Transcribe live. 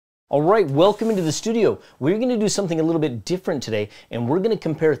All right, welcome into the studio. We're going to do something a little bit different today, and we're going to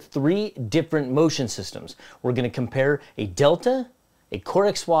compare three different motion systems. We're going to compare a Delta, a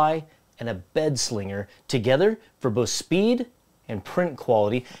CoreXY, and a bed slinger together for both speed and print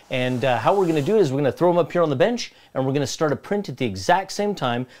quality. And how we're going to do it is we're going to throw them up here on the bench, and we're going to start a print at the exact same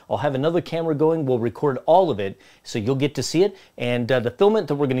time. I'll have another camera going. We'll record all of it, so you'll get to see it. And the filament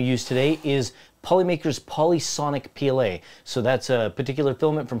that we're going to use today is Polymaker's Polysonic PLA. So that's a particular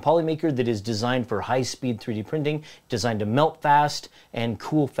filament from Polymaker that is designed for high-speed 3D printing, designed to melt fast and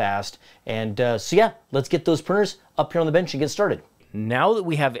cool fast. And so yeah, let's get those printers up here on the bench and get started. Now that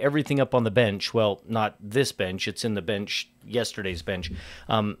we have everything up on the bench, well, not this bench, it's in the bench, yesterday's bench.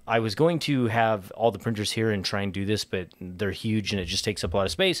 I was going to have all the printers here and try and do this, but they're huge and it just takes up a lot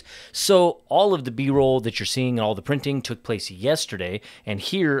of space. So all of the B-roll that you're seeing and all the printing took place yesterday. And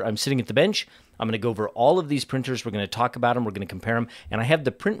here I'm sitting at the bench. I'm going to go over all of these printers. We're going to talk about them. We're going to compare them. And I have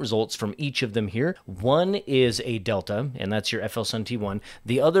the print results from each of them here. One is a Delta, and that's your FLSUN T1.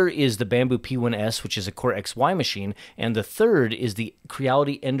 The other is the Bambu P1S, which is a CoreXY machine. And the third is the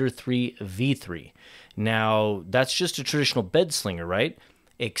Creality Ender 3 V3. Now, that's just a traditional bed slinger, right?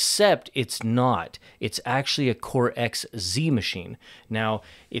 Except it's not. It's actually a CoreXZ machine. Now,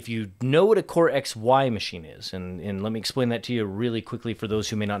 if you know what a CoreXY machine is, and let me explain that to you really quickly for those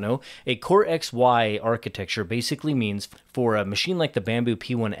who may not know, a CoreXY architecture basically means for a machine like the Bambu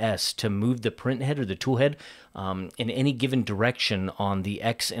P1S to move the print head or the tool head in any given direction on the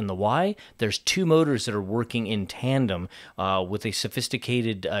X and the Y, there's two motors that are working in tandem with a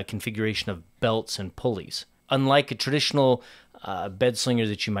sophisticated configuration of belts and pulleys. Unlike a traditional bed slinger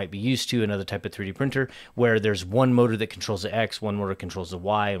that you might be used to, another type of 3D printer, where there's one motor that controls the X, one motor controls the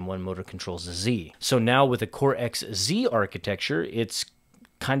Y, and one motor controls the Z. So now with a CoreXZ architecture, it's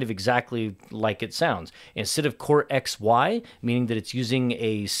kind of exactly like it sounds. Instead of CoreXY, meaning that it's using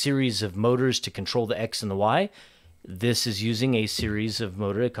a series of motors to control the X and the Y, this is using a series of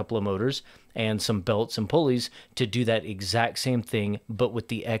a couple of motors, and some belts and pulleys to do that exact same thing, but with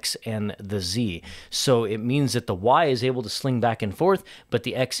the X and the Z. So it means that the Y is able to sling back and forth, but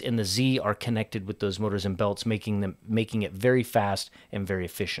the X and the Z are connected with those motors and belts, making it very fast and very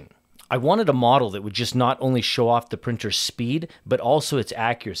efficient. I wanted a model that would just not only show off the printer's speed, but also its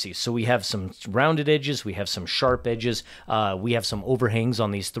accuracy. So we have some rounded edges, we have some sharp edges, we have some overhangs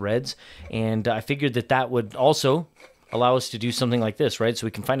on these threads, and I figured that that would also allow us to do something like this, right? So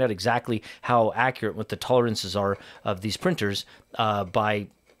we can find out exactly how accurate what the tolerances are of these printers by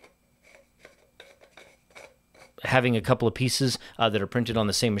having a couple of pieces that are printed on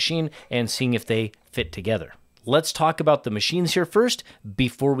the same machine and seeing if they fit together. Let's talk about the machines here first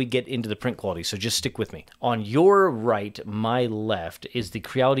before we get into the print quality, so just stick with me. On your right, my left, is the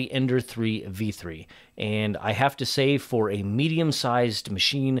Creality Ender 3 V3. And I have to say, for a medium-sized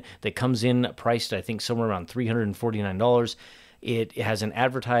machine that comes in priced, I think, somewhere around $349, it has an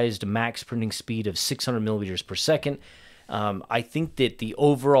advertised max printing speed of 600 millimeters per second. I think that the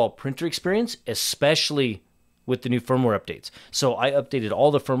overall printer experience, especially with the new firmware updates. So I updated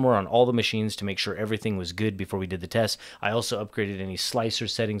all the firmware on all the machines to make sure everything was good before we did the test. I also upgraded any slicer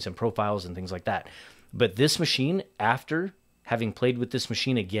settings and profiles and things like that. But this machine, after having played with this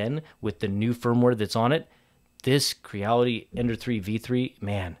machine again with the new firmware that's on it, this Creality Ender 3 V3,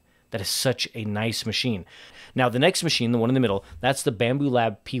 man, that is such a nice machine. Now, the next machine, the one in the middle, that's the Bambu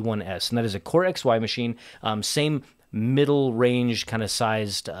Lab P1S, and that is a CoreXY machine, same middle range kind of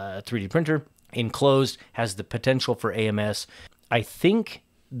sized 3D printer. Enclosed, has the potential for AMS. I think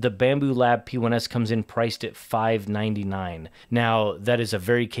the Bambu Lab P1S comes in priced at $599. Now, that is a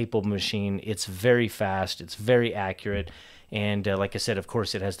very capable machine. It's very fast. It's very accurate. And like I said, of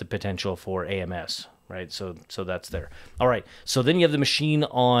course, it has the potential for AMS, right? So that's there. All right. So then you have the machine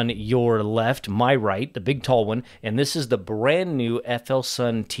on your left, my right, the big tall one. And this is the brand new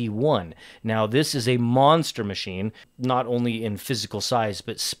FLSUN T1. Now, this is a monster machine, not only in physical size,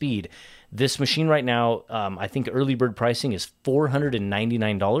 but speed. This machine right now, I think early bird pricing is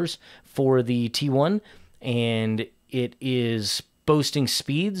 $499 for the T1, and it is boasting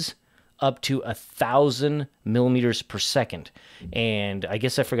speeds up to 1,000 millimeters per second. And I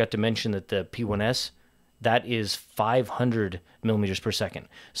guess I forgot to mention that the P1S, that is 500 millimeters per second.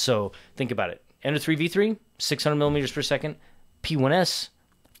 So think about it. Ender 3 V3, 600 millimeters per second. P1S,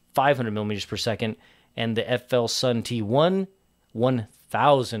 500 millimeters per second. And the FLSUN T1,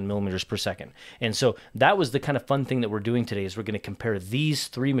 1,000 millimeters per second. And so that was the kind of fun thing that we're doing today, is we're going to compare these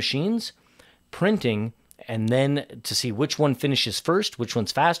three machines, printing, and then to see which one finishes first, which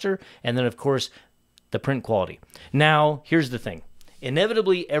one's faster, and then, of course, the print quality. Now, here's the thing.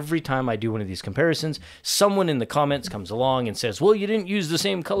 Inevitably, every time I do one of these comparisons, someone in the comments comes along and says, well, you didn't use the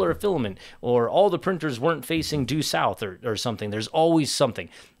same color of filament, or all the printers weren't facing due south, or something. There's always something.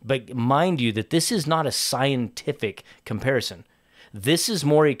 But mind you that this is not a scientific comparison. This is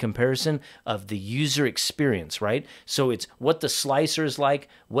more a comparison of the user experience, right? So it's what the slicer is like,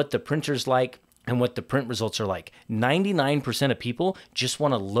 what the printer's like, and what the print results are like. 99% of people just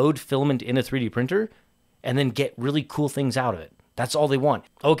want to load filament in a 3D printer and then get really cool things out of it. That's all they want.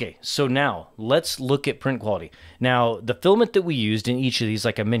 Okay, so now let's look at print quality. Now, the filament that we used in each of these,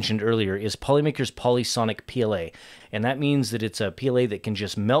 like I mentioned earlier, is Polymaker's Polysonic PLA. And that means that it's a PLA that can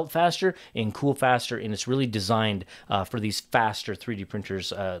just melt faster and cool faster, and it's really designed for these faster 3D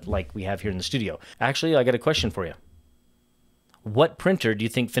printers like we have here in the studio. Actually, I got a question for you. What printer do you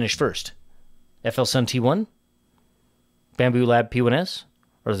think finished first? FLSUN T1? Bambu Lab P1S?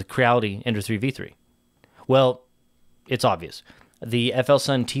 Or the Creality Ender 3 V3? Well, it's obvious. The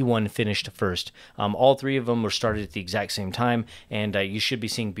FLSUN T1 finished first. All three of them were started at the exact same time, and you should be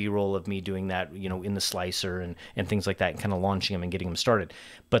seeing B-roll of me doing that, you know, in the slicer and things like that, and kind of launching them and getting them started.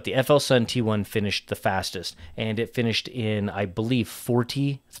 But the FLSUN T1 finished the fastest, and it finished in, I believe,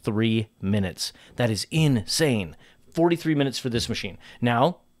 43 minutes. That is insane. 43 minutes for this machine.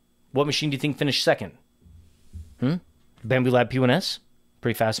 Now, what machine do you think finished second? Bambu Lab P1S?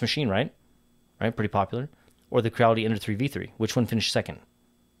 Pretty fast machine, right? Right, pretty popular. Or the Creality Ender 3 V3? Which one finished second?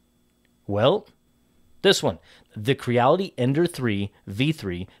 Well, this one. The Creality Ender 3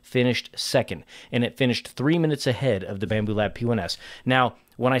 V3 finished second, and it finished 3 minutes ahead of the Bambu Lab P1S. Now,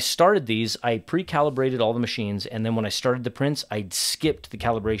 when I started these, I pre-calibrated all the machines, and then when I started the prints, I skipped the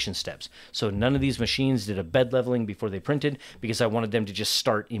calibration steps. So none of these machines did a bed leveling before they printed, because I wanted them to just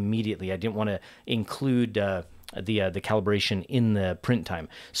start immediately. I didn't want to include the calibration in the print time.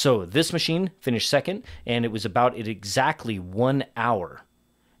 So this machine finished second, and it was about at exactly 1 hour.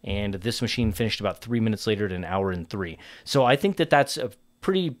 And this machine finished about 3 minutes later at 1 hour and 3. So I think that that's a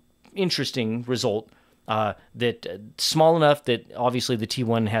pretty interesting result. Small enough that obviously the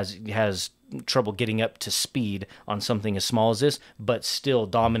T1 has trouble getting up to speed on something as small as this, but still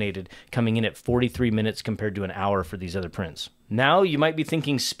dominated, coming in at 43 minutes compared to 1 hour for these other prints. Now you might be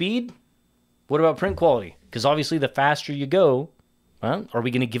thinking speed. What about print quality? Because obviously the faster you go, well, are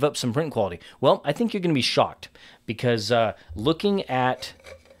we going to give up some print quality? Well, I think you're going to be shocked, because looking at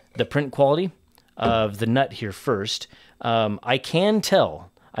the print quality of the nut here first, I can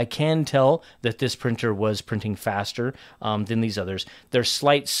tell that this printer was printing faster than these others. There's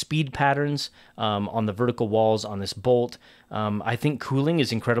slight speed patterns on the vertical walls on this bolt. I think cooling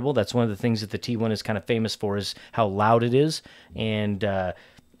is incredible. That's one of the things that the T1 is kind of famous for, is how loud it is, and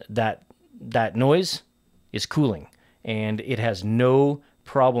that noise is cooling, and it has no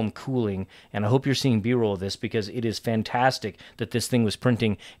problem cooling. And I hope you're seeing B-roll of this, because it is fantastic that this thing was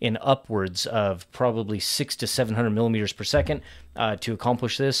printing in upwards of probably 600 to 700 millimeters per second to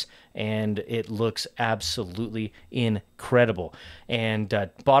accomplish this, and it looks absolutely incredible. And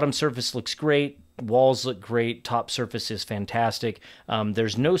bottom surface looks great, walls look great, top surface is fantastic.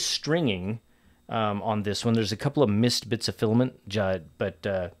 There's no stringing on this one. There's a couple of missed bits of filament,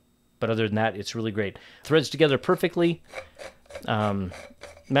 but other than that, it's really great. Threads together perfectly.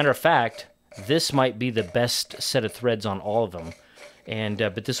 Matter of fact, this might be the best set of threads on all of them. And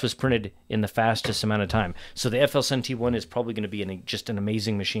but this was printed in the fastest amount of time. So the FLSUN T1 is probably going to be just an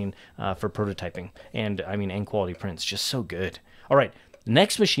amazing machine for prototyping. And I mean, and quality prints, just so good. All right.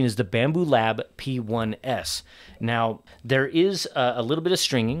 Next machine is the Bambu Lab P1S. Now, there is a little bit of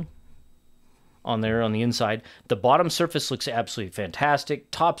stringing on there on the inside. The bottom surface looks absolutely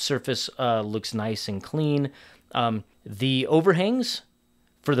fantastic. Top surface looks nice and clean. The overhangs,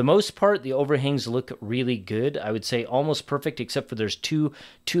 for the most part, the overhangs look really good. I would say almost perfect, except for there's two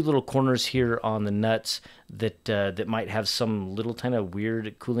little corners here on the nuts that might have some little kind of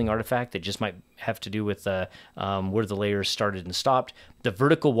weird cooling artifact that just might have to do with where the layers started and stopped. The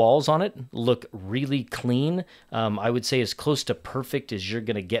vertical walls on it look really clean. I would say as close to perfect as you're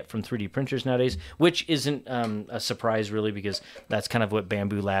going to get from 3D printers nowadays, which isn't a surprise really, because that's kind of what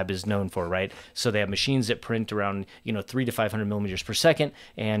Bambu Lab is known for, right? So they have machines that print around 300 to 500 millimeters per second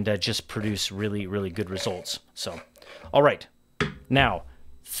and just produce really, really good results. So, all right, now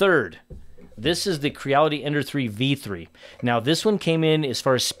third. This is the Creality Ender 3 V3. Now, this one came in as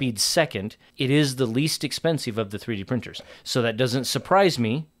far as speed second. It is the least expensive of the 3D printers. So that doesn't surprise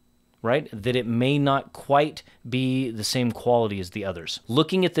me, right, that it may not quite be the same quality as the others.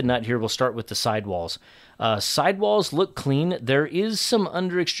 Looking at the nut here, we'll start with the sidewalls. Sidewalls look clean. There is some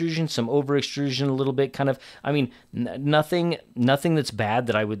under extrusion, some over extrusion a little bit, kind of. I mean, nothing that's bad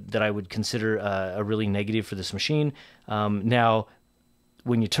that I would consider a really negative for this machine. Now,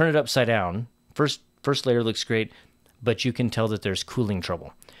 when you turn it upside down, first layer looks great, but you can tell that there's cooling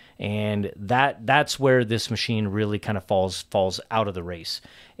trouble. And that's where this machine really kind of falls out of the race.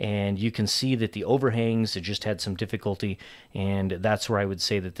 And you can see that the overhangs, it just had some difficulty, and that's where I would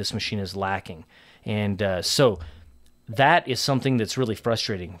say that this machine is lacking. And so that is something that's really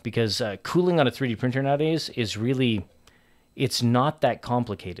frustrating, because cooling on a 3D printer nowadays is really, it's not that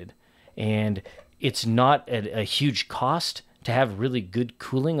complicated. And it's not a huge cost to have really good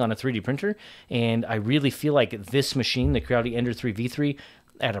cooling on a 3D printer. And I really feel like this machine, the Creality Ender 3 V3,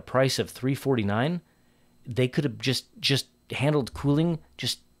 at a price of $349, they could have just handled cooling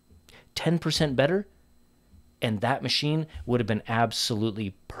just 10% better, and that machine would have been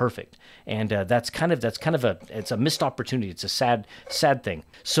absolutely perfect. And that's kind of it's a missed opportunity. It's a sad thing.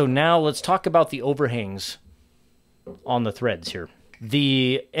 So now let's talk about the overhangs on the threads here.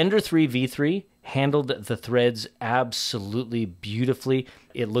 The Ender 3 V3 handled the threads absolutely beautifully.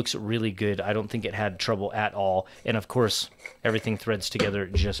 It looks really good. I don't think it had trouble at all. And of course, everything threads together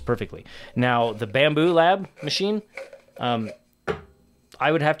just perfectly. Now, the Bambu Lab machine,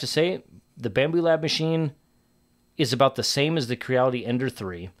 I would have to say the Bambu Lab machine is about the same as the Creality Ender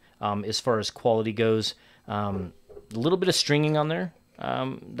 3 as far as quality goes. A little bit of stringing on there.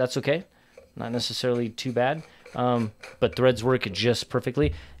 That's okay. Not necessarily too bad. But threads work just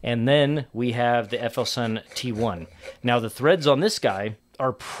perfectly. And then we have the FLSUN T1. Now, the threads on this guy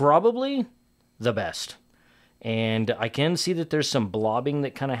are probably the best. And I can see that there's some blobbing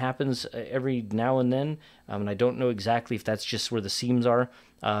that kind of happens every now and then. And I don't know exactly if that's just where the seams are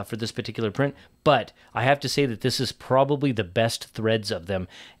for this particular print. But I have to say that this is probably the best threads of them.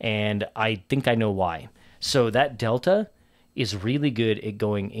 And I think I know why. So that delta is really good at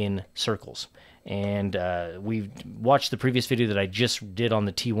going in circles. And we watched the previous video that I just did on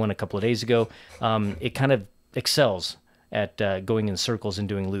the T1 a couple of days ago. It kind of excels at going in circles and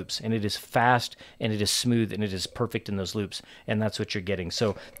doing loops. And it is fast, and it is smooth, and it is perfect in those loops. And that's what you're getting.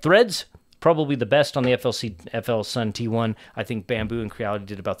 So threads, probably the best on the FLSUN T1. I think Bambu and Creality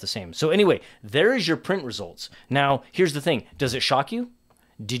did about the same. So anyway, there is your print results. Now, here's the thing. Does it shock you?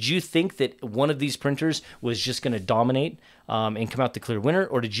 Did you think that one of these printers was just going to dominate and come out the clear winner?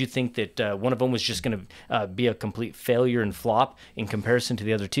 Or did you think that one of them was just going to be a complete failure and flop in comparison to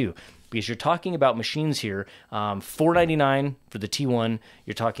the other two? Because you're talking about machines here, $499 for the T1,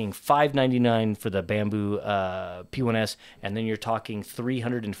 you're talking $599 for the Bambu P1S, and then you're talking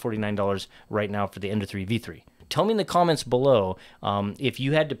 $349 right now for the Ender 3 V3. Tell me in the comments below if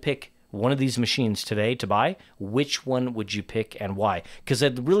you had to pick one of these machines today to buy, which one would you pick and why? Because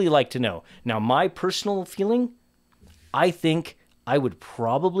I'd really like to know. Now, my personal feeling, I think I would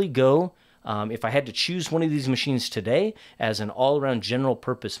probably go, if I had to choose one of these machines today as an all-around general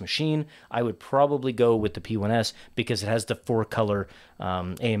purpose machine, I would probably go with the P1S because it has the 4-color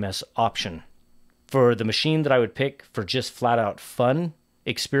AMS option. For the machine that I would pick for just flat-out fun,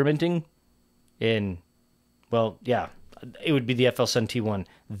 experimenting, well, yeah, it would be the FLSUN T1.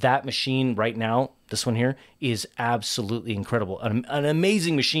 That machine right now, this one here, is absolutely incredible. An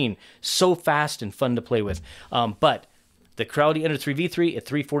amazing machine. So fast and fun to play with. But the Creality Ender 3 V3 at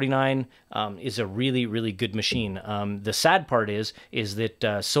 $349 is a really, really good machine. The sad part is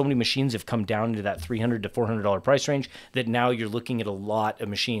that so many machines have come down into that $300 to $400 price range that now you're looking at a lot of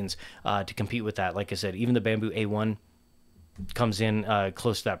machines to compete with that. Like I said, even the Bambu A1 comes in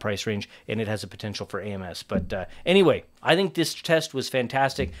close to that price range, and it has a potential for AMS. But anyway, I think this test was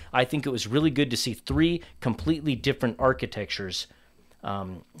fantastic. I think it was really good to see 3 completely different architectures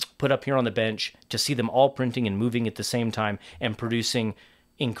put up here on the bench, to see them all printing and moving at the same time and producing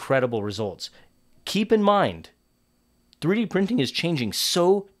incredible results. Keep in mind, 3D printing is changing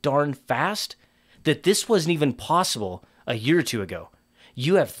so darn fast that this wasn't even possible a year or two ago.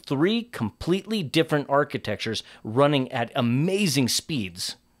 You have 3 completely different architectures running at amazing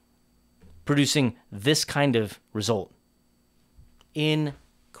speeds, producing this kind of result.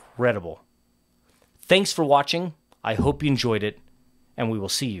 Incredible. Thanks for watching. I hope you enjoyed it, and we will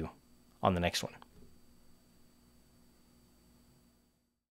see you on the next one.